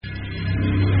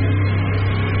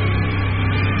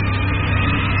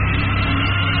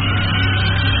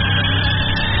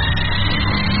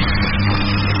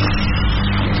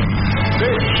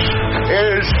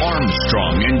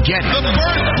and Getty. The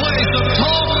birthplace of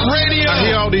talk radio. I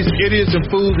hear all these idiots and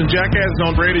fools and jackasses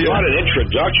on radio. What an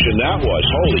introduction that was.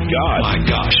 Holy God. My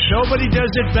gosh. Nobody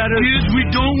does it better. Kids, we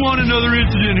don't want another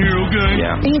incident here, okay?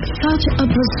 Yeah. It's such a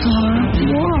bizarre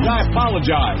world. I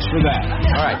apologize for that.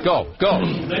 All right, go.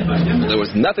 There was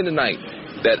nothing tonight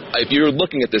that if you're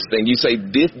looking at this thing, you say,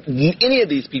 any of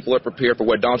these people are prepared for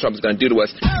what Donald Trump is going to do to us.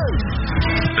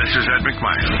 This is Ed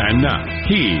McMahon. And now,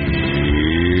 here's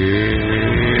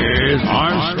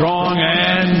Armstrong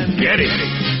and Getty.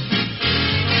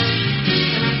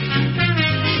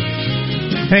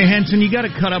 Hey, Henson, you got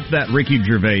to cut up that Ricky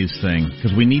Gervais thing,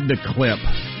 because we need the clip.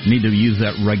 Need to use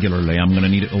that regularly. I'm going to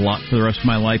need it a lot for the rest of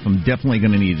my life. I'm definitely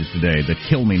going to need it today. The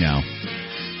kill me now.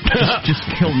 Just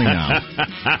kill me now.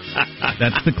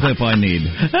 That's the clip I need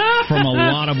from a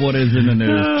lot of what is in the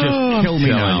news. Just kill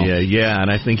me now. Yeah, and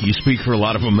I think you speak for a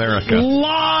lot of America.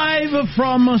 Live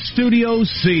from Studio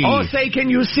C. Oh, say, can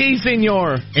you see,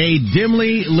 senor? A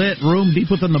dimly lit room deep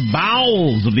within the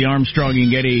bowels of the Armstrong and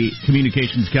Getty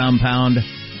Communications compound.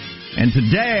 And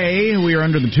today, we are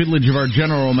under the tutelage of our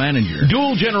general manager.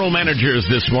 Dual general managers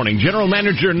this morning. General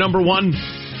manager number one.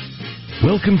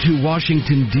 Welcome to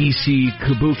Washington, D.C.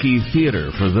 Kabuki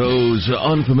Theater. For those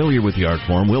unfamiliar with the art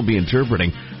form, we'll be interpreting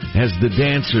as the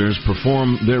dancers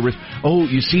perform their... Oh,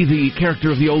 you see the character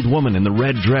of the old woman in the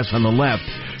red dress on the left.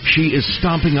 She is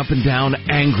stomping up and down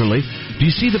angrily. Do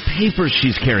you see the papers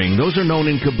she's carrying? Those are known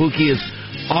in Kabuki as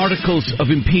articles of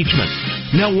impeachment.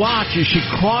 Now watch as she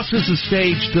crosses the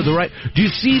stage to the right. Do you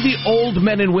see the old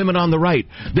men and women on the right?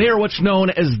 They are what's known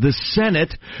as the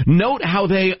Senate. Note how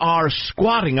they are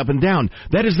squatting up and down.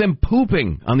 That is them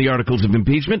pooping on the articles of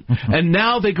impeachment. And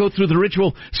now they go through the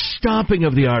ritual stomping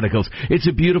of the articles. It's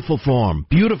a beautiful form.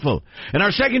 Beautiful. And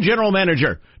our second general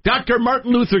manager, Dr.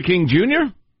 Martin Luther King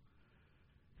Jr.,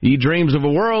 he dreams of a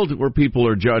world where people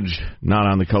are judged not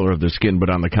on the color of their skin, but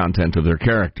on the content of their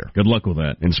character. Good luck with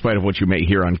that. In spite of what you may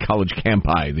hear on college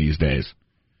campi these days.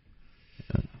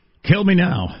 Kill me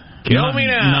now. Kill me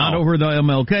now. Not over the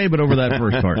MLK, but over that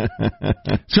first part.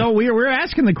 So we were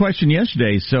asking the question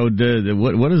yesterday. So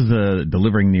what is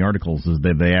delivering the articles? Is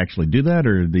that they actually do that,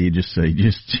 or do you just say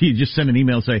you just send an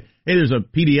email and say, hey, there's a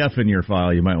PDF in your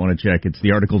file you might want to check. It's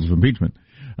the articles of impeachment.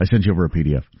 I sent you over a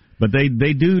PDF. But they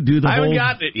do the whole... I haven't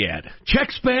gotten it yet. Check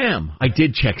spam. I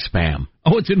did check spam.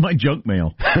 Oh, it's in my junk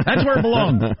mail. That's where it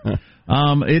belongs.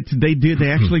 They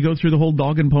actually go through the whole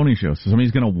dog and pony show. So somebody's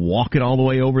going to walk it all the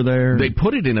way over there. They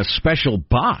put it in a special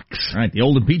box. Right, the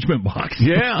old impeachment box.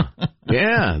 Yeah,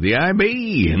 the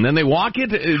IB. And then they walk it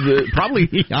probably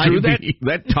through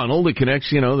that tunnel that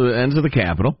connects, the ends of the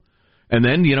Capitol. And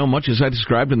then, much as I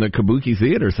described in the Kabuki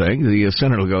Theater thing, the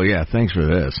Senate will go, yeah, thanks for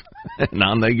this. And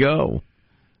on they go.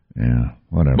 Yeah,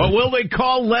 whatever. But will they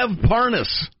call Lev Parnas?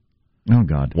 Oh,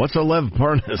 God. What's a Lev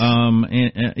Parnas?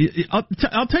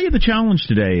 I'll tell you the challenge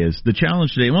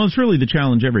today. Well, it's really the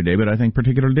challenge every day, but I think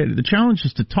particularly today, the challenge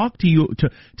is to talk to you, to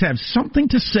have something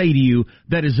to say to you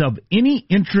that is of any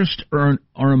interest or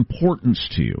importance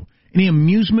to you. Any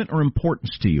amusement or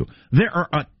importance to you. There are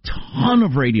a ton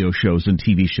of radio shows and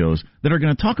TV shows that are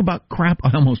going to talk about crap.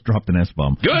 I almost dropped an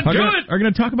S-bomb. Good. Are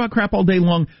going to talk about crap all day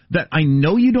long that I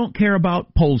know you don't care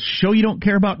about, polls show you don't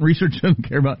care about, and research doesn't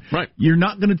care about. Right. You're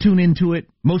not going to tune into it.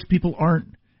 Most people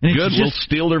aren't. And good. We'll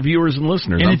steal their viewers and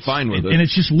listeners. I'm fine with it. And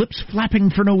it's just lips flapping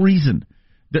for no reason.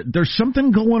 There's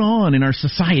something going on in our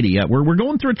society. We're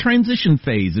going through a transition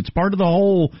phase. It's part of the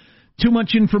whole... Too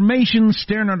much information,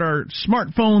 staring at our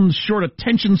smartphones, short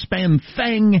attention span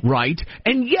thing. Right.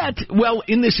 And yet, well,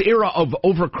 in this era of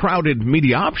overcrowded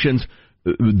media options,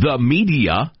 the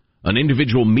media, an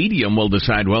individual medium will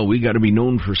decide, well, we got to be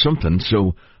known for something,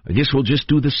 so I guess we'll just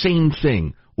do the same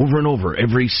thing over and over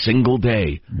every single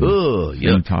day.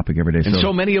 Same topic every day. And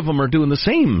so many of them are doing the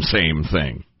same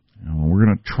thing. We're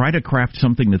going to try to craft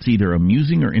something that's either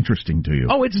amusing or interesting to you.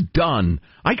 Oh, it's done.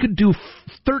 I could do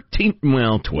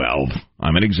 12,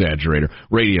 I'm an exaggerator,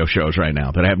 radio shows right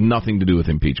now that have nothing to do with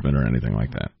impeachment or anything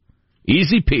like that.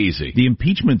 Easy peasy. The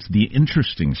impeachment's the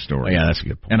interesting story. Oh, yeah, that's a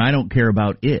good point. And I don't care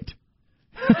about it.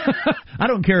 I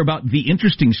don't care about the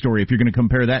interesting story if you're going to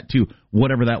compare that to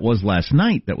whatever that was last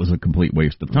night. That was a complete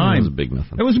waste of time. It was a big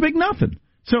nothing. It was a big nothing.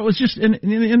 So it was just,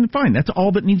 and fine, that's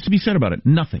all that needs to be said about it.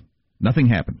 Nothing. Nothing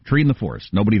happened. Tree in the forest.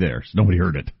 Nobody there. Nobody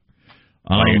heard it.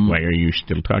 Why are you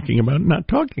still talking about not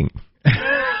talking?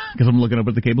 because I'm looking up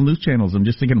at the cable news channels. I'm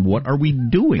just thinking, what are we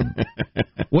doing?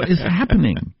 What is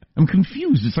happening? I'm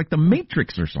confused. It's like the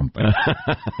Matrix or something.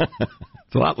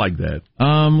 It's a lot like that.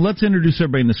 Let's introduce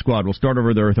everybody in the squad. We'll start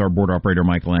over there with our board operator,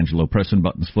 Michelangelo, pressing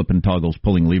buttons, flipping toggles,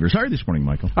 pulling levers. How are you this morning,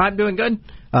 Michael? I'm doing good.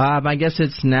 I guess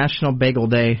it's National Bagel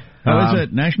Day. How is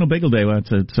it? National Bagel Day. Well,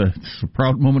 it's a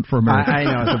proud moment for America. I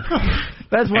know.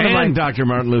 That's one of my... And Dr.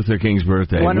 Martin Luther King's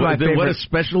birthday. One of my favorite... What a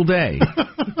special day.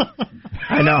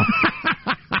 I know.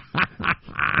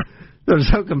 They're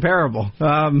so comparable.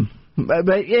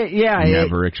 But yeah.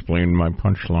 Never explain my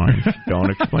punchlines.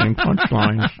 Don't explain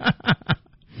punchlines.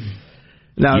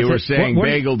 No, you were saying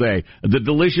Bagel Day, the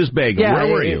delicious bagel. Yeah, where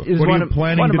were you? What are you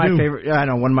planning to do?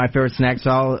 One of my favorite snacks.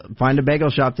 I'll find a bagel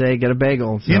shop today, get a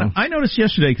bagel. So. You know, I noticed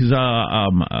yesterday because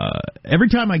every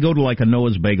time I go to like a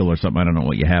Noah's Bagel or something, I don't know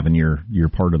what you have in your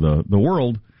part of the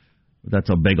world.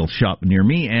 That's a bagel shop near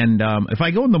me, and if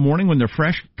I go in the morning when they're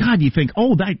fresh, God, you think,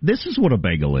 this is what a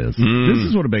bagel is. This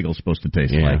is what a bagel's supposed to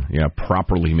taste like. Yeah,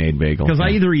 properly made bagel. Because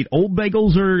I either eat old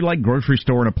bagels or like grocery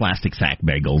store in a plastic sack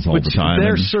bagels all the time.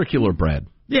 They're circular bread.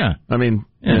 Yeah. I mean,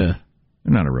 they're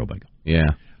not a real bagel. Yeah.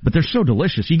 But they're so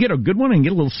delicious. You get a good one and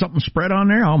get a little something spread on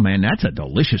there. Oh, man, that's a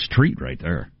delicious treat right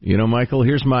there. You know, Michael,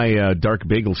 here's my dark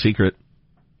bagel secret.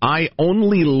 I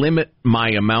only limit my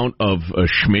amount of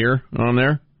schmear on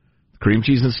there, cream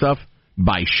cheese and stuff,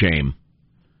 by shame.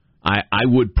 I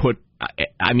would put,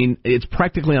 I mean, it's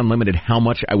practically unlimited how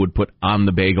much I would put on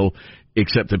the bagel,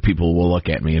 except that people will look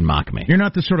at me and mock me. You're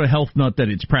not the sort of health nut that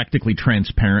it's practically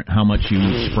transparent how much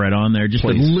you spread on there. Just a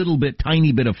little bit,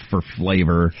 tiny bit for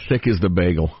flavor. Thick as the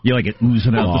bagel. You like it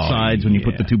oozing out the sides when you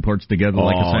put the two parts together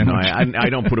like a sandwich? No, I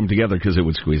don't put them together because it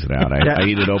would squeeze it out. I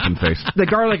eat it open-faced. The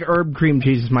garlic herb cream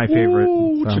cheese is my favorite.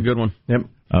 It's a good one. Yep.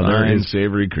 There is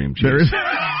savory cream cheese. There is.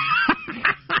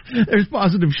 There's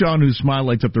positive Sean, whose smile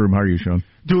lights up the room. How are you, Sean?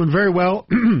 Doing very well.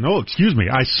 Excuse me.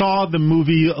 I saw the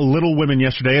movie Little Women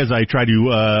yesterday as I try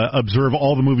to observe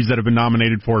all the movies that have been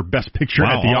nominated for Best Picture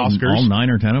at the Oscars. All 9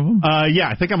 or 10 of them? Yeah,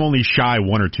 I think I'm only shy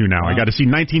 1 or 2 now. Wow. I got to see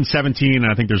 1917,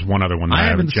 and I think there's one other one that I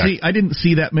haven't checked. I didn't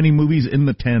see that many movies in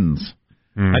the 10s.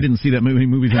 I didn't see that many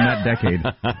movies in that decade.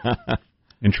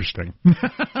 Interesting.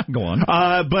 Go on.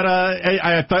 But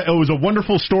I thought it was a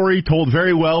wonderful story, told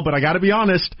very well, but I got to be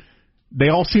honest, they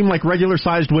all seem like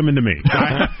regular-sized women to me.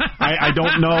 I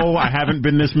don't know. I haven't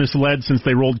been this misled since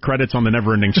they rolled credits on the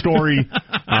Never-Ending Story.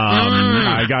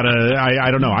 I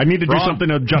don't know. I need to do something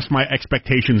to adjust my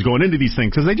expectations going into these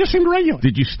things because they just seemed regular.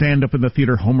 Did you stand up in the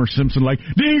theater, Homer Simpson, like,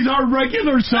 these are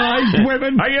regular-sized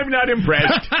women? I am not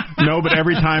impressed. No, but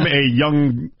every time a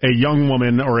young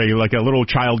woman or a little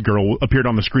child girl appeared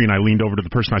on the screen, I leaned over to the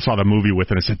person I saw the movie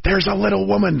with and I said, "There's a little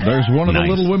woman." There's one of the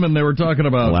little women they were talking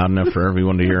about. Loud enough for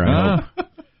everyone to hear, I hope.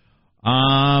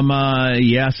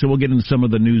 So we'll get into some of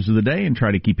the news of the day and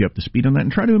try to keep you up to speed on that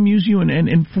and try to amuse you and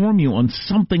inform you on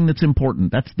something that's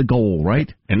important. That's the goal,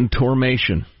 right?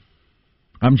 Information.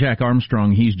 I'm Jack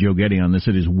Armstrong. He's Joe Getty on this.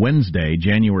 It is Wednesday,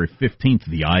 January 15th,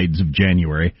 the Ides of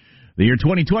January. The year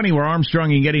 2020, we're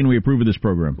Armstrong and Getty, and we approve of this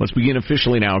program. Let's begin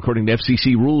officially now. According to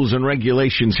FCC rules and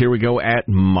regulations, here we go at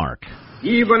Mark.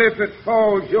 Even if it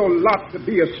falls your lot to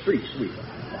be a street sweeper,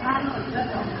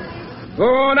 go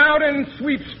on out and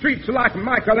sweep streets like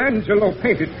Michelangelo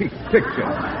painted pictures.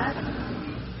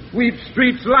 Sweep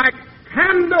streets like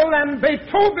Handel and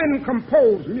Beethoven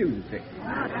composed music.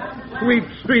 Sweep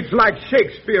streets like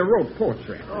Shakespeare wrote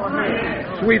poetry.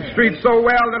 Sweep streets so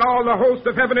well that all the host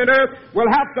of heaven and earth will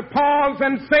have to pause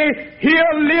and say,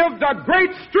 "Here lived a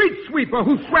great street sweeper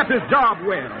who swept his job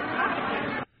well."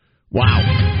 Wow.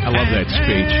 I love that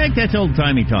speech. That's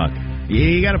old-timey talk.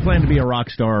 You got to plan to be a rock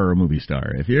star or a movie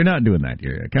star. If you're not doing that,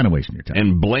 you're kind of wasting your time.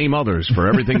 And blame others for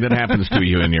everything that happens to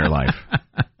you in your life.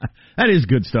 That is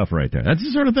good stuff right there. That's the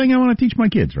sort of thing I want to teach my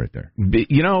kids right there.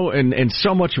 You know, and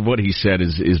so much of what he said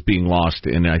is being lost,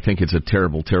 and I think it's a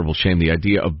terrible, terrible shame. The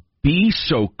idea of be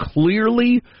so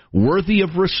clearly worthy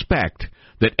of respect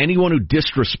that anyone who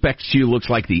disrespects you looks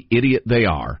like the idiot they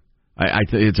are.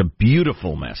 It's a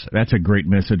beautiful message. That's a great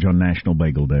message on National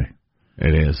Bagel Day.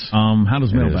 It is. How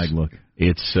does Mailbag look?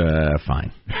 It's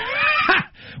fine.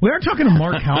 We are talking to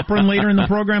Mark Halperin later in the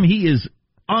program. He is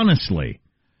honestly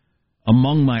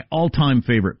among my all-time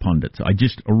favorite pundits. I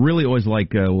just really always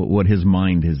like what his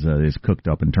mind is cooked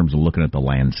up in terms of looking at the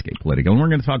landscape political. And we're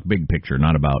going to talk big picture,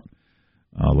 not about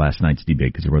last night's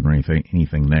debate because there wasn't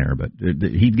anything there. But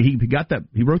he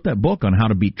wrote that book on how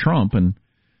to beat Trump, and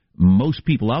most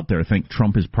people out there think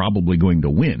Trump is probably going to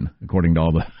win, according to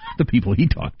all the people he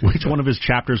talked to. Which one of his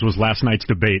chapters was last night's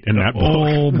debate in that book?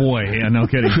 Oh, boy. Yeah, no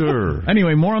kidding. Sure.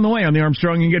 Anyway, more on the way on the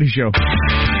Armstrong and Getty Show.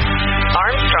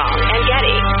 Armstrong and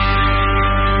Getty.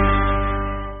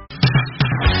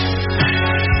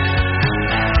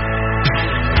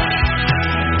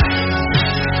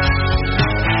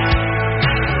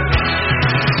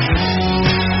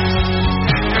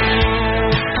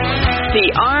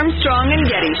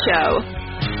 Show.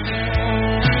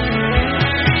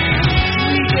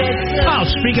 Oh,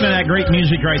 speaking of that great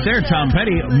music right there, Tom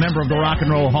Petty, a member of the Rock and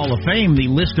Roll Hall of Fame. The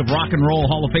list of Rock and Roll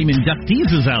Hall of Fame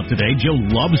inductees is out today. Joe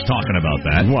loves talking about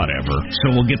that. Whatever.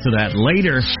 So we'll get to that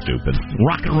later. Stupid.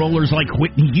 Rock and rollers like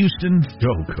Whitney Houston.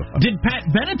 Oh, God. Did Pat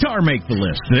Benatar make the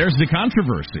list? There's the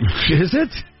controversy. Is it?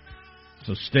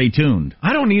 So stay tuned.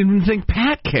 I don't even think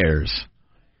Pat cares.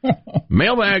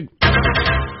 Mailbag.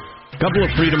 Couple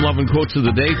of freedom-loving quotes of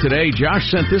the day today. Josh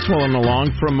sent this one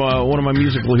along from one of my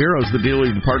musical heroes, the dearly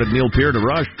departed Neil Peart of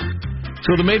Rush.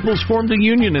 So the Maples formed a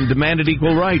union and demanded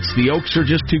equal rights. The Oaks are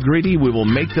just too greedy. We will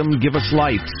make them give us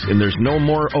lights. And there's no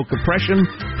more oak oppression,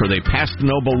 for they passed a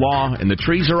noble law, and the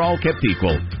trees are all kept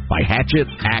equal by hatchet,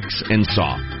 axe, and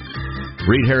saw.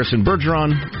 Read Harrison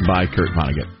Bergeron by Kurt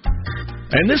Vonnegut.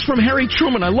 And this from Harry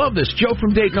Truman. I love this. Joe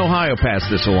from Dayton, Ohio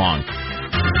passed this along.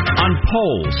 On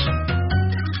polls.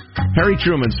 Harry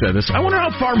Truman said this. I wonder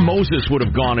how far Moses would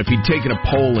have gone if he'd taken a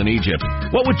poll in Egypt.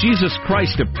 What would Jesus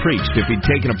Christ have preached if he'd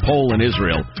taken a poll in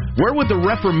Israel? Where would the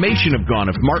Reformation have gone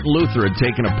if Martin Luther had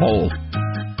taken a poll?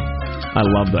 I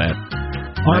love that.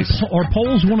 Are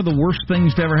polls one of the worst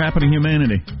things to ever happen to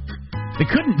humanity? They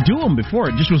couldn't do them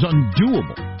before. It just was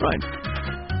undoable. Right.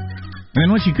 And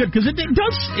once you could, because it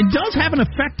does have an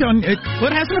effect on it.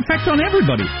 Well, it has an effect on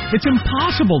everybody. It's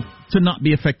impossible to not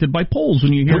be affected by polls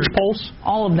when you hear which polls?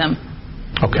 All of them.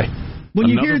 Okay. When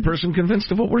Another you hear person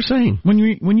convinced of what we're saying. When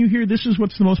you hear this is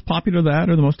what's the most popular that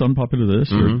or the most unpopular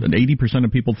this, or 80%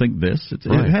 of people think this,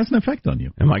 it has an effect on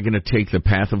you. Am I going to take the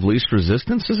path of least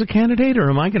resistance as a candidate, or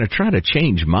am I going to try to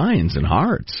change minds and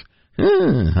hearts?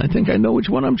 I think I know which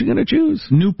one I'm going to choose.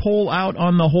 New poll out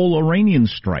on the whole Iranian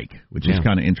strike, which is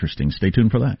kind of interesting. Stay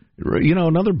tuned for that. You know,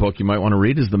 another book you might want to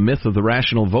read is The Myth of the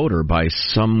Rational Voter by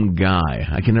some guy.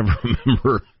 I can never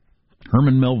remember.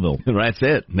 Herman Melville. That's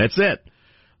it.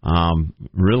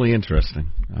 Really interesting.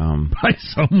 By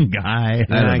some guy.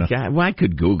 I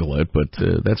could Google it, but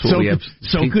that's what we have.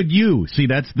 So could you. See,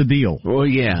 that's the deal. Well,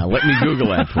 yeah, let me Google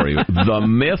that for you. The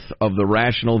Myth of the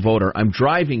Rational Voter. I'm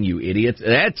driving you, idiots.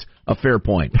 That's a fair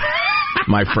point,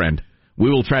 my friend. We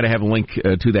will try to have a link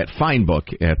to that fine book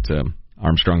at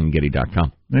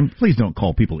ArmstrongandGetty.com. And please don't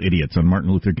call people idiots on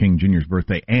Martin Luther King Jr.'s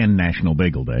birthday and National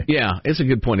Bagel Day. Yeah, it's a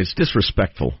good point. It's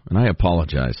disrespectful, and I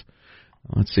apologize.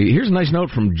 Let's see. Here's a nice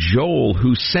note from Joel,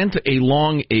 who sent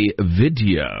along a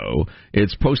video.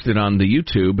 It's posted on the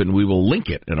YouTube, and we will link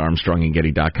it at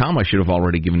ArmstrongandGetty.com. I should have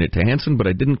already given it to Hanson, but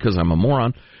I didn't because I'm a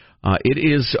moron. It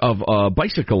is of a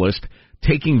bicyclist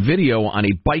taking video on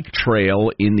a bike trail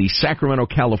in the Sacramento,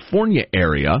 California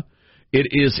area. It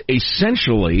is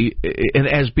essentially, it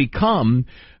has become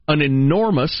an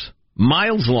enormous,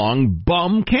 miles-long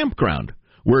bum campground,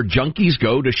 where junkies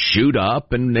go to shoot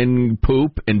up and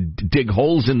poop and dig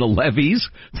holes in the levees,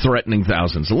 threatening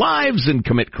thousands of lives and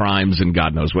commit crimes and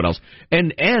God knows what else.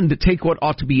 And take what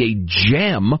ought to be a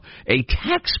gem, a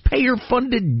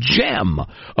taxpayer-funded gem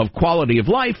of quality of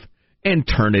life, and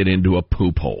turn it into a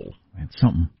poop hole. That's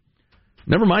something.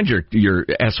 Never mind your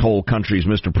S-hole countries,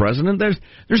 Mr. President. There's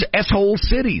S-hole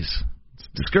cities. It's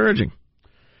discouraging.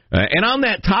 And on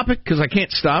that topic, because I can't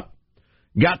stop,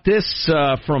 got this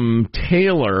from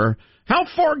Taylor. How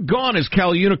far gone is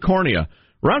Cal Unicornia?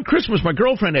 Around Christmas, my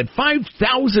girlfriend had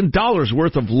 $5,000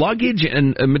 worth of luggage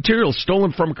and materials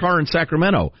stolen from a car in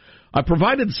Sacramento. I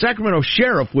provided the Sacramento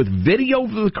sheriff with video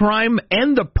of the crime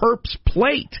and the perp's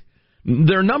plate.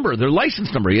 Their number, their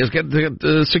license number. He has got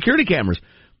the security cameras.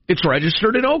 It's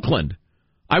registered in Oakland.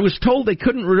 I was told they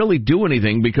couldn't really do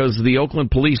anything because the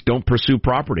Oakland police don't pursue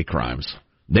property crimes.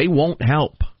 They won't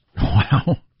help.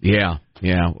 Wow. Yeah.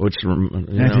 Which I don't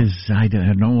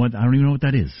even know what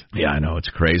that is. Yeah, I know, it's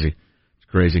crazy.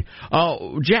 We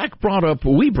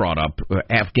brought up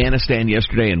Afghanistan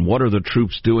yesterday, and what are the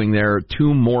troops doing there?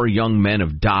 2 more young men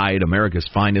have died, America's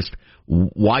finest.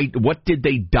 Why? What did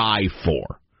they die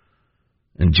for?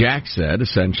 And Jack said,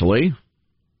 essentially,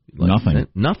 nothing.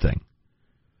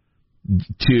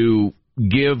 To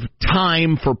give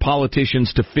time for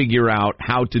politicians to figure out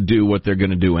how to do what they're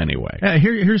going to do anyway.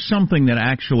 Here's something that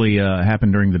actually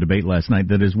happened during the debate last night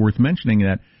that is worth mentioning.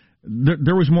 That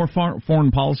there was more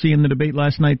foreign policy in the debate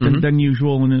last night than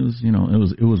usual, and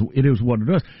it is what it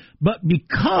was. But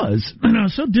because I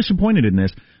was so disappointed in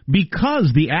this,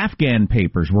 because the Afghan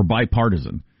papers were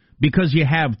bipartisan, because you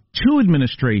have 2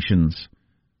 administrations,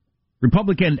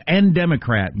 Republican and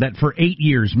Democrat, that for 8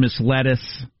 years misled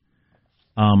us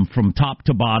from top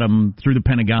to bottom, through the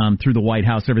Pentagon, through the White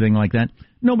House, everything like that.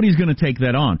 Nobody's going to take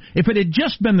that on. If it had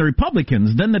just been the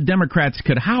Republicans, then the Democrats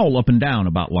could howl up and down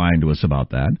about lying to us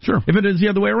about that. Sure. If it is the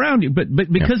other way around, but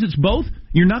because it's both,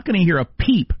 you're not going to hear a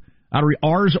peep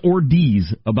R's or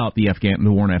D's about the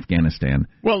war in Afghanistan.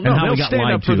 Well, no, they'll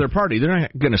stand up for their party. They're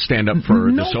not going to stand up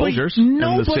for the soldiers and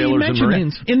the sailors and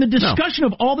Marines. That. In the discussion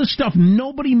of all this stuff,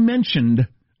 nobody mentioned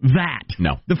that.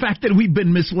 No. The fact that we've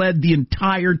been misled the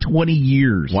entire 20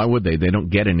 years. Why would they? They don't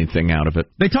get anything out of it.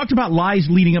 They talked about lies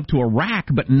leading up to Iraq,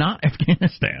 but not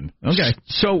Afghanistan. Okay.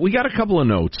 So we got a couple of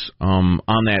notes on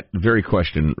that very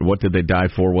question. What did they die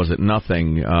for? Was it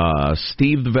nothing?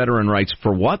 Steve, the veteran, writes,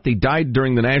 for what? They died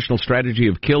during the national strategy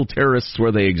of kill terrorists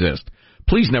where they exist.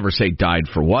 Please never say died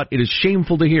for what. It is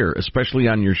shameful to hear, especially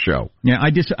on your show. Yeah,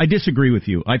 I disagree with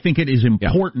you. I think it is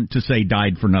important to say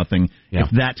died for nothing if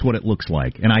that's what it looks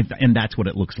like, and that's what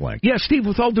it looks like. Yeah, Steve,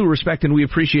 with all due respect, and we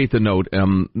appreciate the note,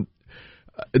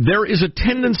 there is a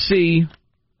tendency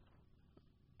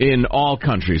in all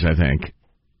countries, I think,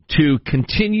 to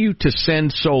continue to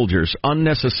send soldiers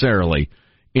unnecessarily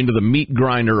into the meat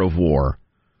grinder of war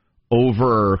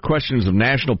over questions of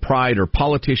national pride or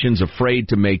politicians afraid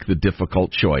to make the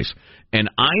difficult choice. And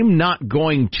I'm not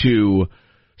going to,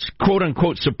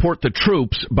 quote-unquote, support the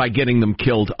troops by getting them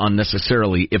killed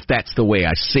unnecessarily if that's the way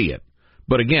I see it.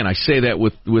 But again, I say that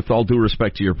with all due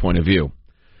respect to your point of view.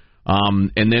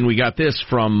 And then we got this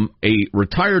from a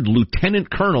retired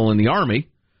lieutenant colonel in the Army.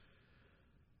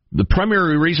 The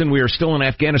primary reason we are still in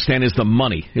Afghanistan is the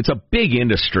money. It's a big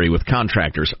industry with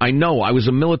contractors. I know. I was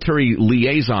a military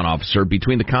liaison officer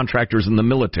between the contractors and the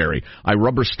military. I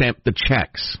rubber stamped the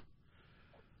checks.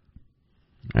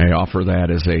 I offer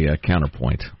that as a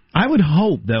counterpoint. I would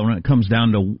hope that when it comes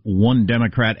down to one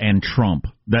Democrat and Trump,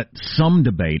 that some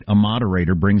debate, a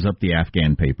moderator brings up the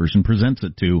Afghan papers and presents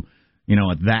it to,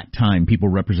 at that time, people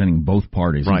representing both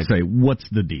parties and say, what's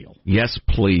the deal? Yes,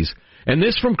 please. And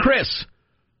this from Chris.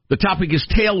 The topic is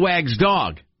tail wags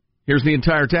dog. Here's the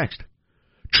entire text.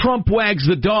 Trump wags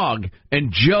the dog,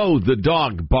 and Joe the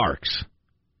dog barks.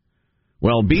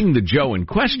 Well, being the Joe in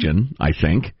question, I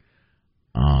think,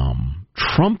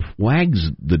 Trump wags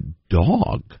the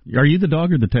dog. Are you the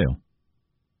dog or the tail?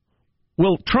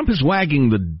 Well, Trump is wagging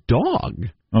the dog.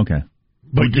 Okay.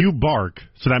 But you bark,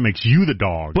 so that makes you the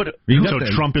dog. But so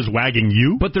Trump is wagging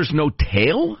you? But there's no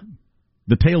tail?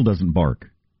 The tail doesn't bark.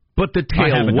 But the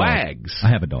tail wags. I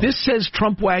have a dog. This says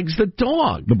Trump wags the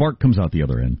dog. The bark comes out the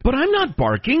other end. But I'm not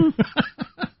barking.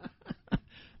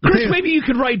 Chris, maybe you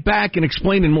could write back and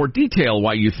explain in more detail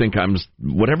why you think I'm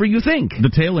whatever you think. The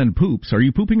tail end poops. Are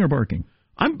you pooping or barking?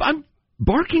 I'm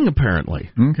barking, apparently.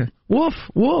 Okay. Woof,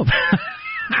 woof.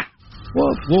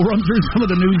 Woof. We'll run through some of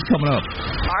the news coming up.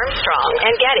 Armstrong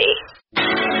and Getty.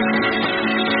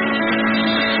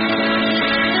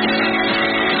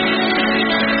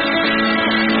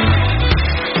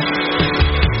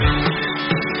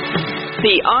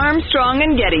 The Armstrong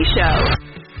and Getty Show.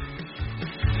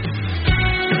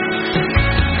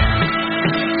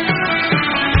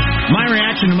 My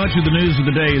reaction to much of the news of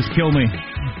the day is kill me.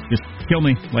 Just kill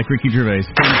me, like Ricky Gervais.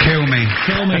 Kill me.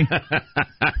 Kill me.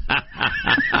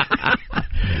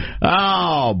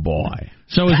 Oh, boy.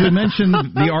 So as we mentioned,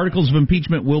 the articles of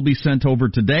impeachment will be sent over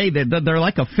today. They're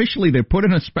like officially, they're put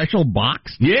in a special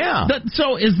box. Yeah.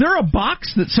 So is there a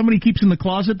box that somebody keeps in the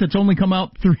closet that's only come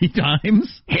out 3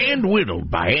 times?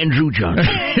 Hand-whittled by Andrew Johnson.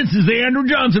 This is the Andrew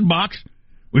Johnson box.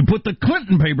 We put the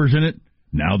Clinton papers in it.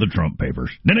 Now the Trump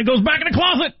papers. Then it goes back in the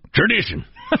closet. Tradition.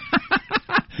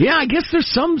 Yeah, I guess there's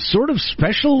some sort of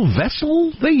special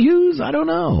vessel they use. I don't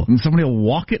know. And somebody will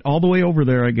walk it all the way over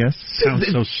there, I guess. Sounds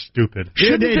so stupid.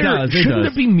 Shouldn't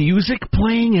there be music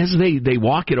playing as they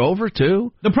walk it over,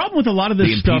 too? The problem with a lot of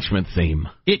this stuff... The impeachment theme.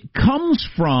 It comes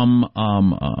from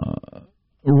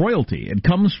royalty. It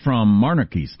comes from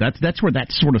monarchies. That's where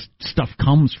that sort of stuff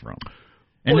comes from.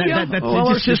 And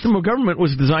our system of government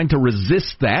was designed to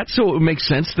resist that, so it makes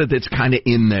sense that it's kind of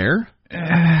in there.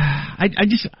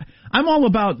 I'm all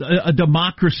about a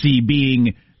democracy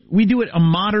being, we do it a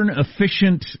modern,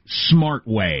 efficient, smart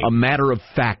way. A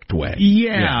matter-of-fact way.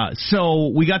 Yeah,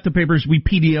 so we got the papers, we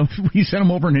PDF, we sent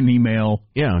them over in an email.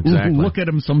 Yeah, exactly. We'll look at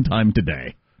them sometime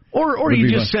today. Or you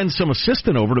just send some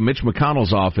assistant over to Mitch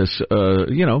McConnell's office,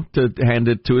 to hand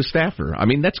it to a staffer. I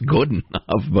mean, that's good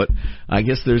enough, but I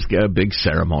guess there's a big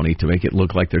ceremony to make it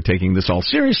look like they're taking this all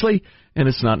seriously, and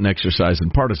it's not an exercise in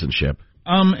partisanship.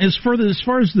 As far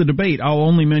as the debate, I'll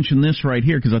only mention this right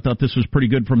here because I thought this was pretty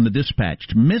good from the Dispatch.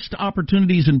 Missed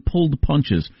opportunities and pulled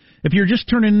punches. If you're just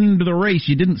turning into the race,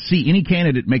 you didn't see any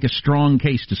candidate make a strong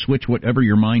case to switch whatever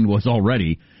your mind was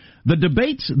already.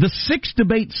 The 6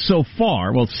 debates so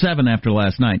far, 7 after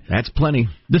last night. That's plenty.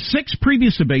 The 6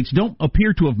 previous debates don't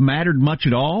appear to have mattered much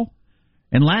at all.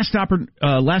 And last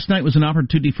night was an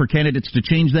opportunity for candidates to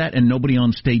change that, and nobody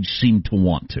on stage seemed to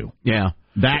want to. Yeah.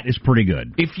 That is pretty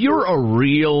good. If you're a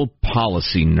real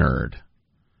policy nerd,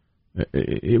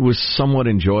 it was somewhat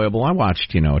enjoyable. I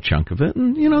watched, a chunk of it.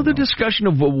 And, the discussion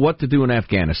of what to do in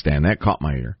Afghanistan, that caught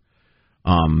my ear.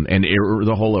 And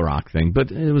the whole Iraq thing.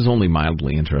 But it was only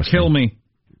mildly interesting. Kill me.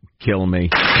 Kill me.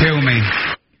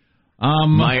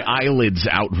 My eyelids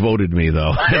outvoted me,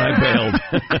 though, and I bailed.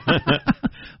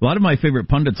 A lot of my favorite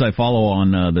pundits I follow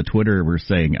on the Twitter were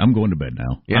saying, I'm going to bed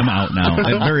now. Yeah. I'm out now,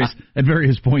 at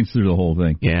various points through the whole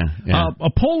thing. Yeah. A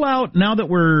poll out, now that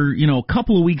we're, a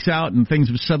couple of weeks out and things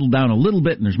have settled down a little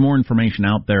bit and there's more information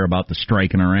out there about the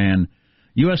strike in Iran.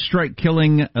 U.S. strike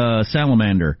killing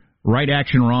Salamander. Right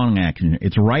action, wrong action.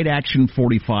 It's right action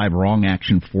 45, wrong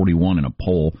action 41 in a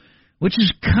poll, which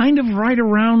is kind of right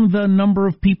around the number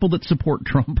of people that support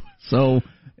Trump. So,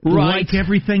 like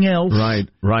everything else.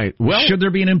 Right. Well, should there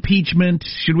be an impeachment?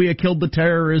 Should we have killed the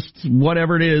terrorists?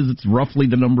 Whatever it is, it's roughly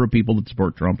the number of people that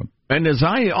support Trump. And as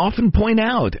I often point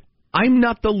out, I'm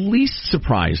not the least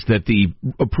surprised that the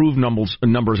approved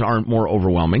numbers aren't more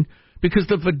overwhelming, because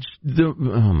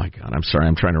oh my God, I'm sorry,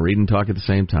 I'm trying to read and talk at the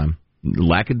same time.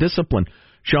 Lack of discipline.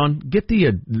 Sean, get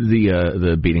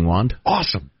the beating wand.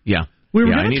 Awesome. Yeah.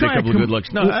 I need a couple of good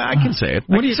looks. No, I can say it.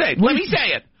 Let me say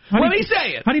it.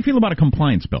 How do you feel about a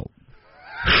compliance belt?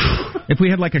 If we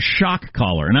had like a shock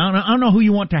collar, and I don't know who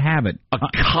you want to have it. A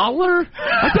collar?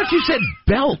 I thought you said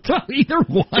belt. Either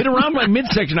one. Get around my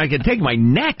midsection I can take. My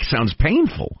neck sounds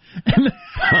painful.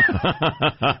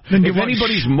 If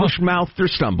anybody's mush-mouthed or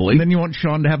stumbling. Then you want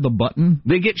Sean to have the button?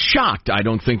 They get shocked. I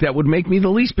don't think that would make me the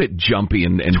least bit jumpy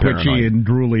and twitchy paranoid. And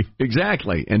drooly.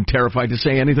 Exactly. And terrified to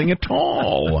say anything at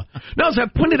all. Now, as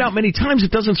I've pointed out many times,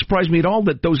 it doesn't surprise me at all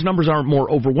that those numbers aren't more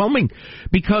overwhelming,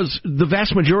 because the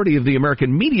vast majority of the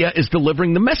American media is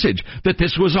delivering the message that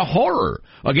this was a horror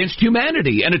against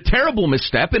humanity and a terrible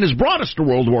misstep and has brought us to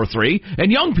World War III.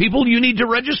 And young people, you need to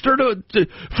register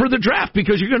for the draft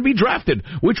because you're going to be drafted,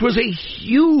 which was a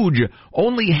huge,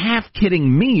 only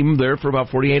half-kidding meme there for about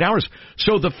 48 hours.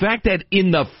 So the fact that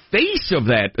in the face of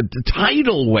that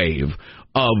tidal wave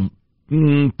of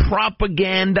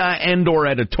propaganda and or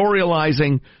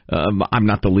editorializing, I'm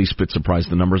not the least bit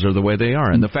surprised the numbers are the way they are.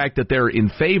 And the fact that they're in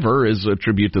favor is a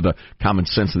tribute to the common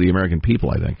sense of the American people,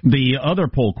 I think. The other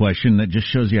poll question that just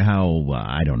shows you how,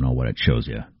 I don't know what it shows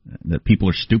you, that people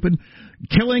are stupid.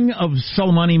 Killing of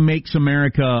Soleimani makes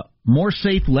America more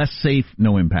safe, less safe,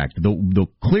 no impact. The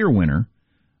clear winner,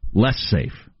 less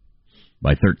safe,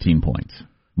 by 13 points.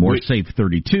 More safe,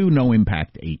 32, no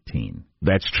impact, 18.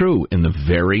 That's true in the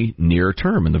very near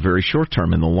term. In the very short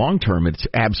term, in the long term, it's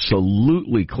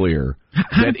absolutely clear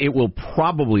that it will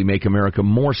probably make America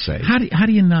more safe. How are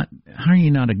you not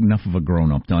enough of a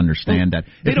grown-up to understand that?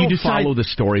 They don't follow the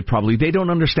story, probably. They don't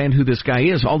understand who this guy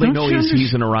is. All they know is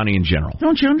he's an Iranian general.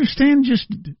 Don't you understand just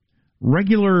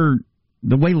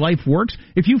the way life works?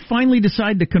 If you finally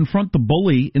decide to confront the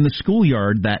bully in the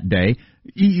schoolyard that day,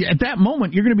 at that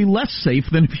moment, you're going to be less safe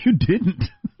than if you didn't.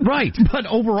 Right. But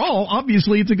overall,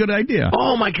 obviously, it's a good idea.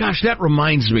 Oh, my gosh, that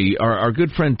reminds me. Our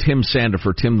good friend Tim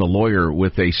Sandifer, Tim the lawyer,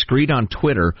 with a screed on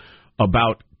Twitter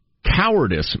about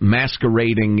cowardice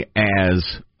masquerading as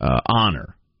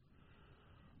honor.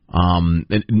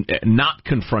 Not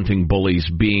confronting bullies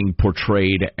being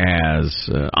portrayed as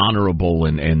honorable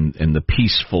and the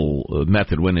peaceful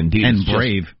method, when indeed and it's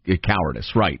brave. Just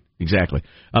cowardice. Right, exactly.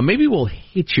 Maybe we'll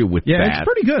hit you with that. Yeah, it's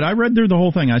pretty good. I read through the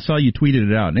whole thing. I saw you tweeted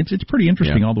it out, and it's pretty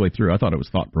interesting all the way through. I thought it was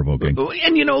thought-provoking.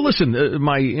 And, listen,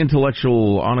 my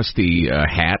intellectual honesty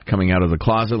hat coming out of the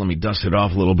closet, let me dust it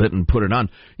off a little bit and put it on.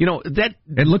 That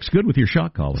it looks good with your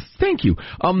shock collar. Thank you.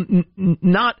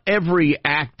 Not every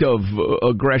act of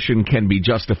aggression can be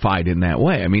justified in that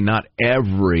way. I mean, not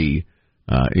every,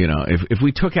 if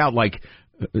we took out,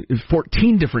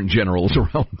 14 different generals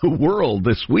around the world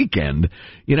this weekend,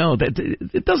 that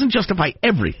it doesn't justify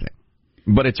everything.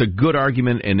 But it's a good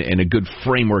argument and a good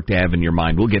framework to have in your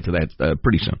mind. We'll get to that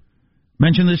pretty soon.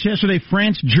 Mentioned this yesterday.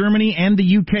 France, Germany, and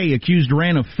the UK accused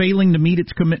Iran of failing to meet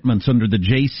its commitments under the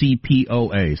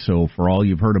JCPOA. So for all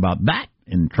you've heard about that,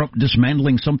 and Trump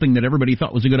dismantling something that everybody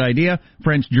thought was a good idea,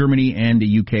 France, Germany, and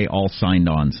the UK all signed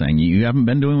on, saying you haven't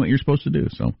been doing what you're supposed to do.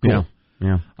 So cool.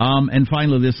 Yeah. And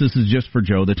finally, this is just for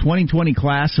Joe. The 2020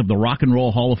 class of the Rock and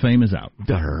Roll Hall of Fame is out.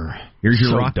 Here's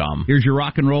your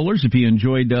rock and rollers. If you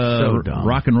enjoyed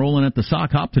rock and rolling at the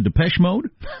sock hop to Depeche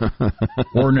Mode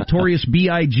or Notorious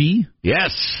B.I.G.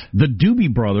 Yes. The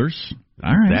Doobie Brothers.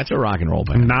 All right. That's a rock and roll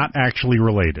band. Not actually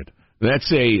related.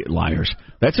 That's liars.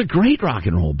 That's a great rock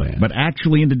and roll band. But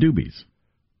actually into doobies.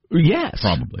 Yes.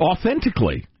 Probably.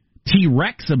 Authentically.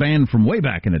 T-Rex, a band from way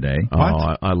back in the day. Oh,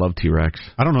 I love T-Rex.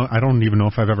 I don't know. I don't even know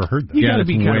if I've ever heard that. You got to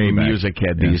be kind of a music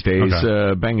head these days.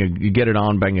 Okay. You Get It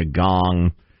On, Bang a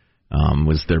Gong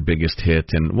was their biggest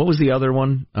hit. And what was the other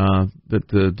one?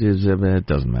 It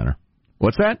doesn't matter.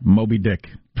 What's that? Moby Dick.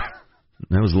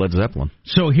 That was Led Zeppelin.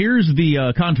 So here's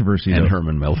the controversy. And though.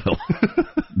 Herman Melville.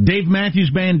 Dave Matthews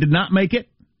Band did not make it.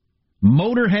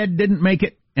 Motorhead didn't make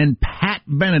it. And Pat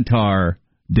Benatar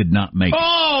did not make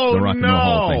the Rock and Roll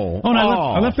Hall of Fame. Oh, no,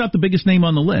 I left out the biggest name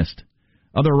on the list.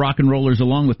 Other rock and rollers,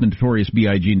 along with Notorious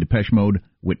B.I.G. and Depeche Mode,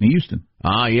 Whitney Houston.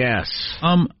 Ah, yes.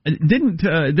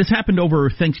 This happened over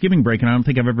Thanksgiving break, and I don't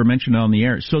think I've ever mentioned it on the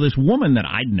air. So this woman that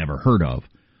I'd never heard of,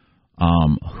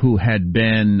 who had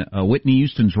been Whitney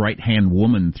Houston's right-hand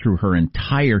woman through her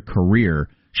entire career,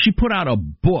 she put out a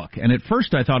book, and at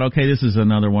first I thought, okay, this is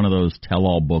another one of those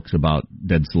tell-all books about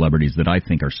dead celebrities that I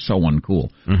think are so uncool.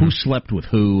 Mm-hmm. Who slept with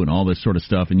who and all this sort of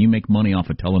stuff, and you make money off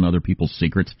of telling other people's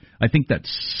secrets. I think that's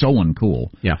so uncool.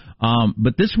 Yeah.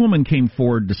 But this woman came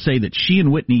forward to say that she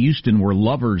and Whitney Houston were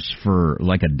lovers for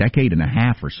like a decade and a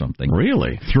half or something.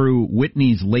 Really? Through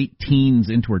Whitney's late teens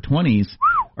into her 20s,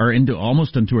 or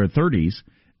almost into her 30s,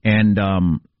 and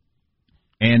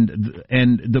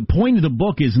the point of the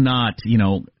book is not,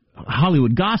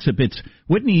 Hollywood gossip. It's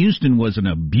Whitney Houston was an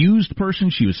abused person.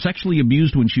 She was sexually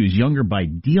abused when she was younger by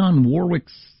Dionne Warwick,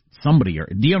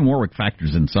 Dionne Warwick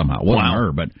factors in somehow. It wasn't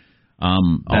her, but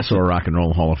also a Rock and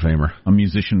Roll Hall of Famer, a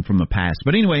musician from the past.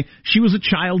 But anyway, she was a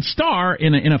child star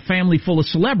in a family full of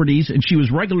celebrities, and she was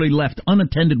regularly left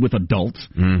unattended with adults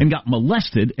and got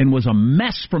molested and was a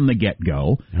mess from the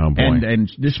get-go. Oh, boy.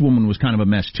 And this woman was kind of a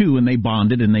mess, too, and they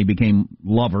bonded and they became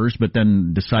lovers, but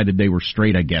then decided they were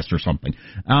straight, I guess, or something,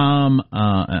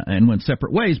 and went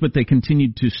separate ways, but they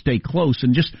continued to stay close.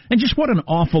 And just what an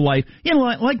awful life.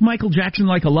 Like Michael Jackson,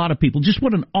 like a lot of people, just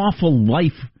what an awful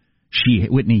life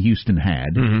Whitney Houston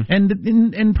had,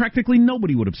 and practically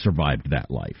nobody would have survived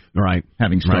that life, right?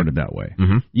 Having started that way.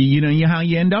 Mm-hmm. You know how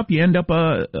you end up. You end up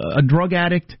a drug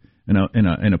addict, and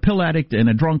a pill addict, and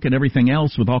a drunk, and everything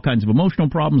else, with all kinds of emotional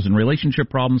problems and relationship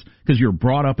problems because you're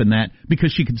brought up in that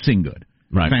because she could sing good.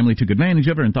 Right. Family took advantage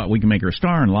of her and thought we can make her a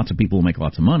star, and lots of people will make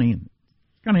lots of money.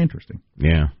 It's kind of interesting.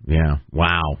 Yeah.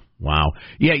 Wow.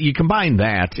 Yeah, you combine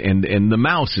that, and the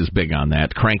Mouse is big on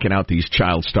that, cranking out these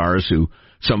child stars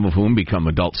some of whom become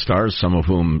adult stars, some of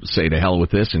whom say to hell with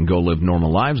this and go live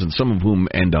normal lives, and some of whom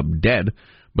end up dead.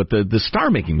 But the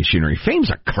star-making machinery,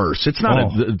 fame's a curse. It's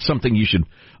not something you should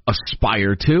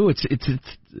aspire to.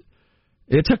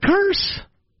 It's a curse.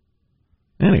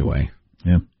 Anyway.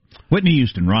 Yeah. Whitney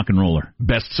Houston, rock and roller.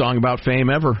 Best song about fame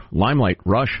ever. Limelight,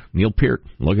 Rush, Neil Peart.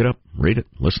 Look it up, read it,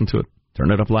 listen to it, turn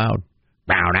it up loud.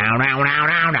 Bow, down, down, down,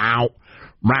 down, down.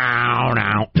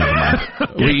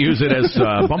 We use it as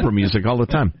bumper music all the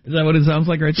time. Is that what it sounds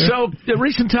like right there? So, the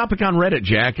recent topic on Reddit,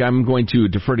 Jack, I'm going to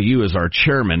defer to you as our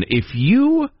chairman.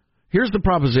 Here's the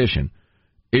proposition.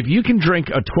 If you can drink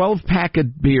a 12-pack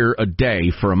of beer a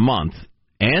day for a month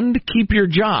and keep your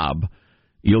job,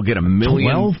 you'll get $1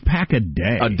 million. 12-pack a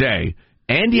day? A day.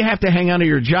 And you have to hang on to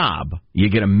your job, you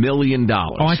get $1 million.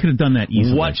 Oh, I could have done that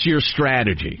easily. What's your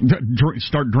strategy?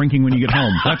 Start drinking when you get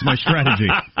home. That's my strategy.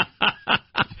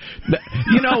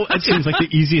 It seems like the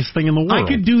easiest thing in the world. I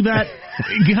could do that.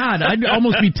 God, I'd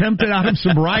almost be tempted out of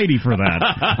sobriety for that.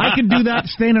 I could do that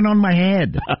standing on my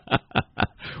head.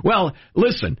 Well,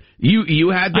 listen, you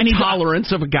had the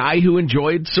tolerance of a guy who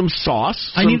enjoyed some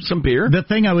sauce, some beer. The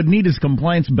thing I would need is a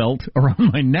compliance belt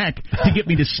around my neck to get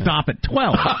me to stop at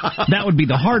 12. That would be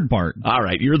the hard part. All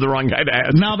right, you're the wrong guy to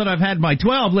ask. Now that I've had my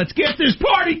 12, let's get this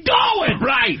party going.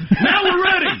 Right. Now we're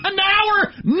ready. Now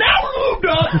we're moved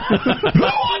up. Who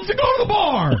wants to go to the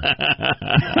bar?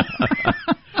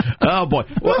 Oh, boy.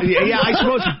 Well, yeah, I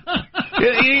suppose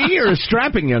you're a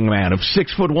strapping young man of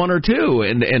 6'1" or 2"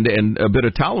 and a bit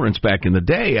of tolerance back in the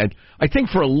day. I think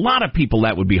for a lot of people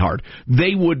that would be hard.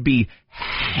 They would be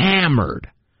hammered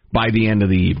by the end of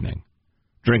the evening,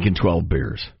 drinking 12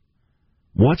 beers.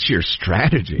 What's your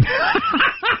strategy?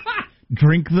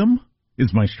 Drink them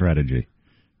is my strategy.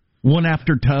 One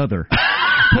after t'other.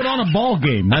 Put on a ball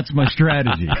game. That's my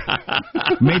strategy.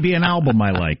 Maybe an album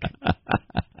I like.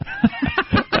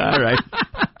 All right.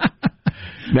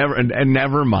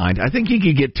 Never mind. I think you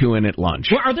could get 2 in at lunch.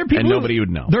 Well, are there people? And nobody would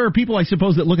know. There are people, I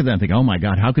suppose, that look at that and think, "Oh my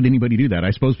God, how could anybody do that?"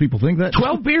 I suppose people think that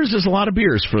 12 beers is a lot of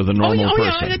beers for the normal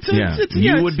person.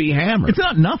 You would be hammered. It's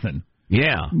not nothing.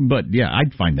 Yeah, but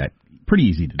I'd find that pretty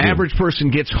easy to do. Average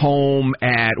person gets home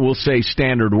at, we'll say,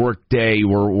 standard work day.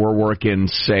 We're working,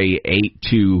 say, 8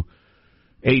 to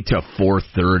 8 to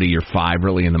 4:30 or 5,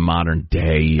 really, in the modern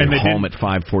day. You're home at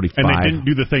 5:45. And they didn't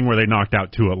do the thing where they knocked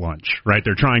out 2 at lunch, right?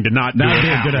 They're trying to not do That'd be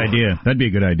a good idea. That'd be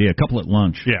a good idea. A couple at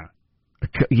lunch. Yeah.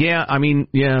 Yeah, I mean,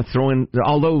 throw in.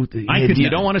 Although you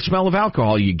don't want to smell of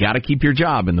alcohol, you got to keep your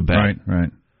job in the bed. Right.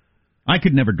 I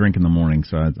could never drink in the morning,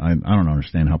 so I don't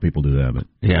understand how people do that. But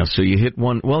yeah, so you hit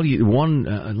one. Well,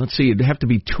 let's see, it'd have to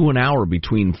be 2 an hour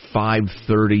between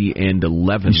 5:30 and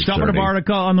 11:30. You stop at a bar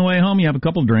on the way home. You have a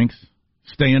couple of drinks,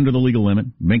 stay under the legal limit,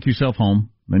 make yourself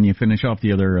home, then you finish off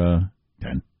the other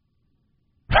 10.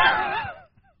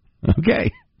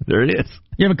 Okay. There it is.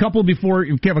 You have a couple before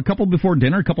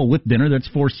dinner, a couple with dinner. That's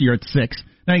 4, so you're at 6.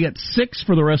 Now you got 6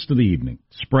 for the rest of the evening,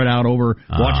 spread out over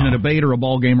watching a debate or a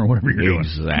ball game or whatever you're doing.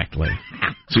 Exactly.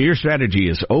 So your strategy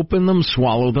is open them,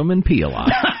 swallow them, and pee a lot.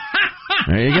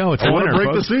 There you go. It's a winner, break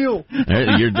folks. the seal.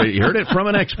 You heard it from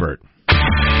an expert.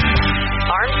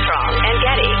 Armstrong and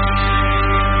Getty.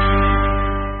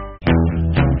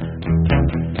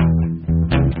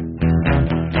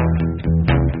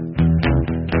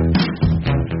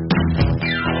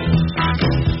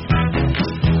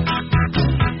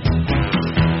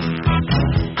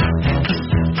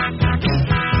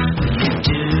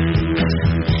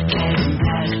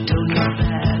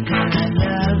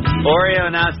 Oreo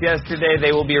announced yesterday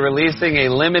they will be releasing a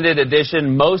limited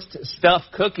edition Most Stuff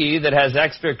cookie that has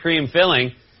extra cream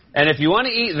filling. And if you want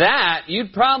to eat that,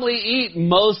 you'd probably eat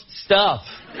most stuff.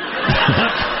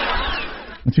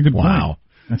 That's a good point.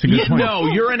 That's a good point. No,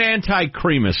 you're an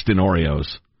anti-creamist in Oreos.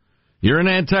 You're an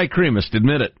anti-creamist,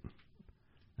 admit it.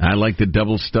 I like the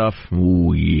double stuff.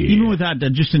 Ooh, yeah. Even with that,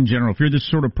 just in general, if you're the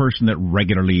sort of person that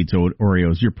regularly eats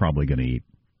Oreos, you're probably going to eat.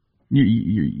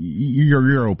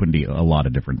 You're open to a lot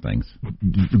of different things.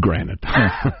 Granted.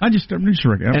 Yeah. I'm just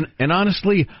and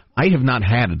honestly, I have not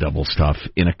had a double stuff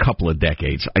in a couple of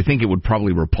decades. I think it would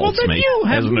probably repulse me you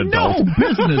have as an adult. No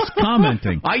business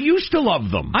commenting. I used to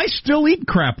love them. I still eat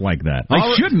crap like that.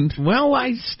 I shouldn't. Well,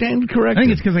 I stand corrected. I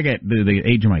think it's because I get the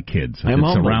age of my kids.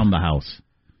 It's around the house.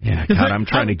 Yeah, God, I'm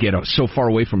trying to get so far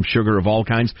away from sugar of all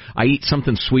kinds. I eat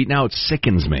something sweet now, it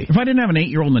sickens me. If I didn't have an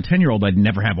 8-year-old and a 10-year-old, I'd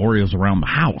never have Oreos around the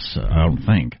house, I don't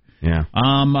think. Yeah.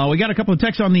 We got a couple of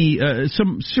texts on the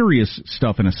some serious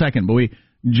stuff in a second, but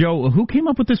Joe, who came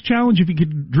up with this challenge? If you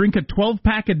could drink a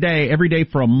 12-pack a day every day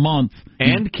for a month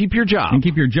and keep your job,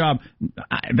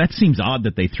 that seems odd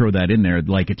that they throw that in there.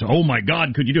 Like it's, oh my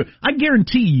God, could you do it? I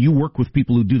guarantee you work with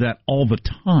people who do that all the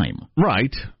time,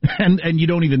 right? And you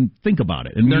don't even think about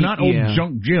it. And they're not old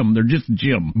junk Jim; they're just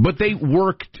Jim. But they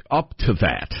worked up to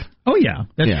that. Oh yeah,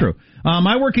 that's true.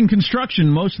 I work in construction.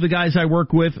 Most of the guys I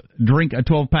work with drink a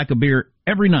 12-pack of beer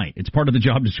every night. It's part of the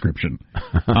job description.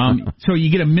 So you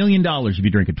get $1 million if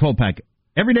you drink a 12-pack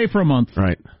every day for a month,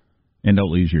 right? And don't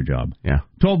lose your job. Yeah,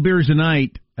 12 beers a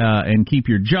night and keep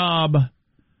your job.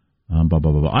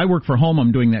 I work for home.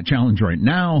 I'm doing that challenge right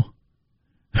now,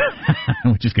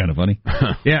 which is kind of funny.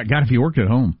 Yeah, God, if you worked at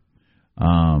home,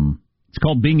 it's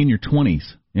called being in your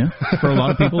 20s. Yeah, for a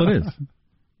lot of people it is.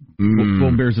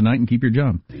 12 beers a night and keep your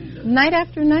job. Night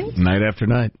after night? Night after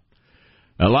night.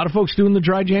 A lot of folks doing the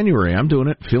dry January. I'm doing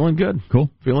it. Feeling good.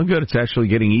 Cool. Feeling good. It's actually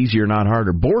getting easier, not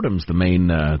harder. Boredom's the main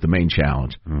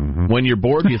challenge. Mm-hmm. When you're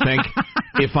bored, you think,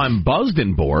 if I'm buzzed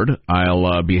and bored,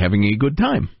 I'll be having a good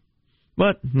time.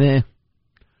 But, I'm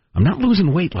not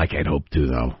losing weight like I'd hoped to,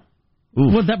 though.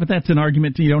 Oof. Well, but that's an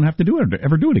argument you don't have to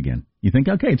ever do it again. You think,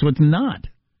 okay, so it's not.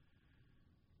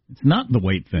 It's not the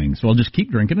weight thing, so I'll just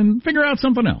keep drinking and figure out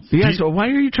something else. Yeah, so why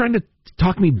are you trying to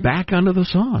talk me back onto the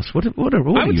sauce? What I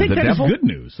would take that devil? as good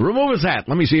news. Remove his hat.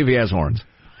 Let me see if he has horns.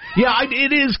 Yeah,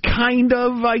 it is kind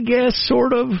of, I guess,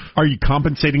 sort of. Are you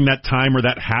compensating that time or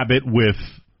that habit with,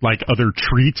 like, other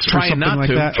treats or something like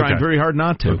that? Trying very hard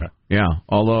not to. Okay. Yeah,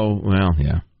 although, well,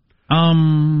 yeah.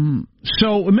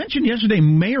 So we mentioned yesterday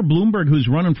Mayor Bloomberg, who's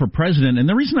running for president, and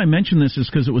the reason I mentioned this is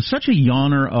because it was such a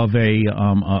yawner of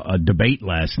a debate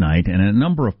last night, and a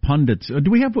number of pundits.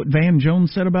 Do we have what Van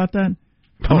Jones said about that?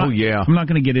 Yeah. I'm not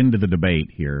going to get into the debate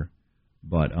here,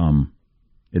 but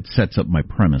it sets up my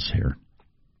premise here.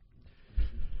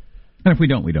 And if we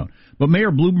don't, we don't. But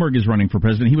Mayor Bloomberg is running for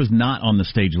president. He was not on the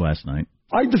stage last night.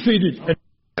 I defeated.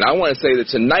 And I want to say that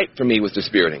tonight for me was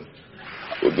dispiriting.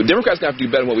 The Democrats have to do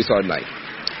better than what we saw tonight.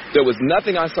 There was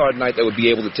nothing I saw tonight that would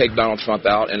be able to take Donald Trump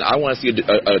out, and I want to see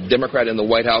a Democrat in the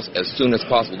White House as soon as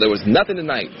possible. There was nothing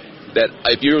tonight that,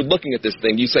 if you're looking at this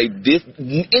thing, you say,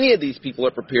 any of these people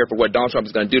are prepared for what Donald Trump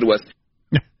is going to do to us.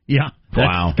 Yeah,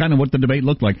 that's kind of what the debate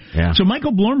looked like. Yeah. So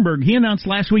Michael Bloomberg, he announced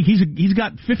last week he's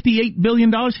got $58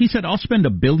 billion. He said, I'll spend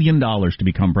 $1 billion to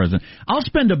become president. I'll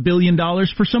spend $1 billion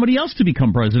for somebody else to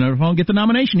become president if I don't get the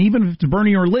nomination, even if it's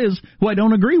Bernie or Liz, who I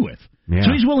don't agree with. Yeah.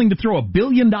 So he's willing to throw $1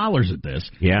 billion at this.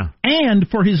 Yeah. And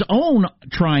for his own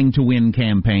trying to win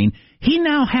campaign, he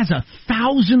now has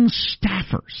 1,000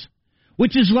 staffers,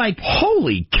 which is like...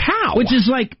 Holy cow! Which is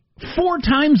like 4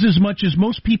 times as much as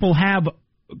most people have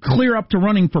clear up to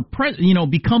running for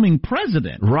becoming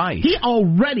president. Right. He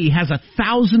already has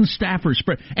 1,000 staffers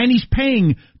spread, and he's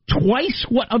paying twice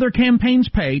what other campaigns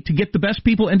pay to get the best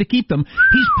people and to keep them.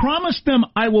 He's promised them,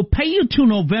 I will pay you to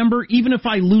November even if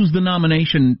I lose the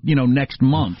nomination, next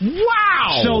month.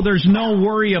 Wow! So there's no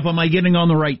worry of am I getting on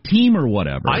the right team or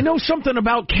whatever. I know something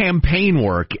about campaign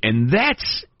work, and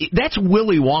that's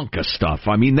Willy Wonka stuff.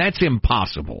 I mean, that's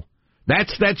impossible.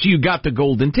 That's you got the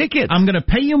golden ticket. I'm going to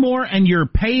pay you more, and you're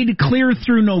paid clear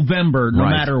through November, no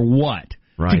matter what,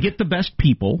 to get the best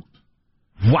people.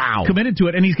 Wow. Committed to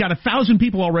it, and he's got 1,000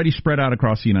 people already spread out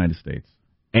across the United States.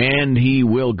 And he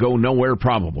will go nowhere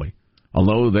probably.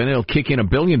 Although then he'll kick in $1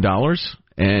 billion,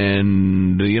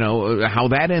 and how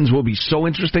that ends will be so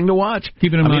interesting to watch.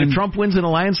 Keep it in mind, if Trump wins in a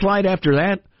landslide after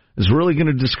that, is really going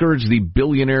to discourage the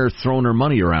billionaire throwing their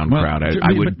money around crowd.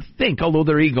 I would think, although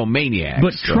they're egomaniacs.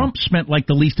 But Trump spent like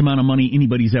the least amount of money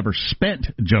anybody's ever spent,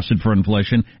 adjusted for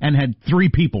inflation, and had 3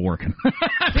 people working.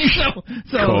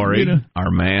 so Corey,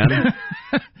 our man.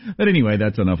 But anyway,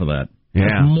 that's enough of that. Yeah.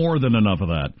 That's more than enough of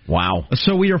that. Wow.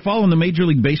 So we are following the Major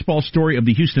League Baseball story of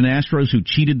the Houston Astros who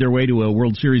cheated their way to a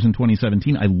World Series in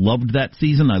 2017. I loved that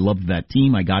season. I loved that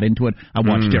team. I got into it. I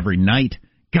watched every night.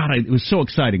 God, it was so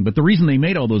exciting. But the reason they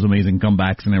made all those amazing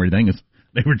comebacks and everything is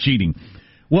they were cheating.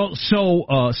 Well, so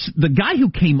the guy who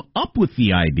came up with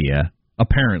the idea,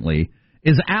 apparently,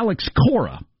 is Alex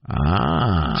Cora.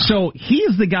 So he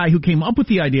is the guy who came up with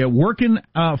the idea, working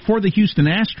for the Houston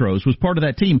Astros, was part of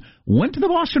that team, went to the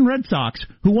Boston Red Sox,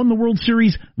 who won the World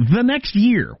Series the next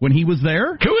year when he was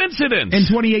there. Coincidence! In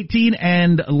 2018,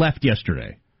 and left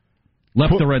yesterday.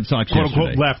 Left the Red Sox yesterday.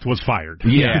 Quote, left, was fired.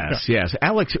 Yes.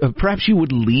 Alex, perhaps you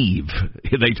would leave,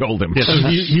 they told him. Yes, so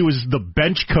he was the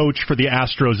bench coach for the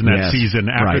Astros in that season.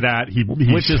 After that,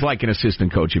 which is like an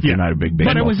assistant coach if you're not a big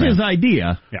baseball fan. But it was his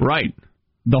idea. Yeah. Right.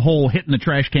 The whole hitting the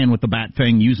trash can with the bat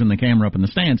thing, using the camera up in the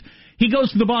stands. He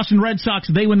goes to the Boston Red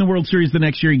Sox. They win the World Series the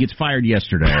next year. He gets fired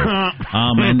yesterday.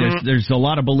 And there's a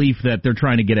lot of belief that they're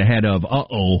trying to get ahead of,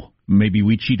 maybe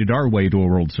we cheated our way to a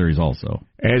World Series also.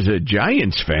 As a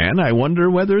Giants fan, I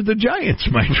wonder whether the Giants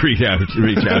might reach out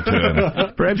to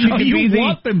him. Perhaps you could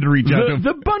want them to reach out to him.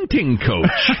 The bunting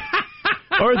coach.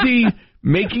 Or the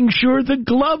making sure the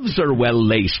gloves are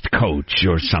well-laced coach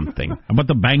or something. How about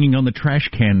the banging on the trash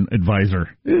can advisor?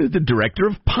 The director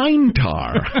of Pine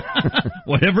Tar.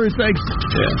 Whatever it takes.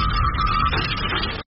 Yeah.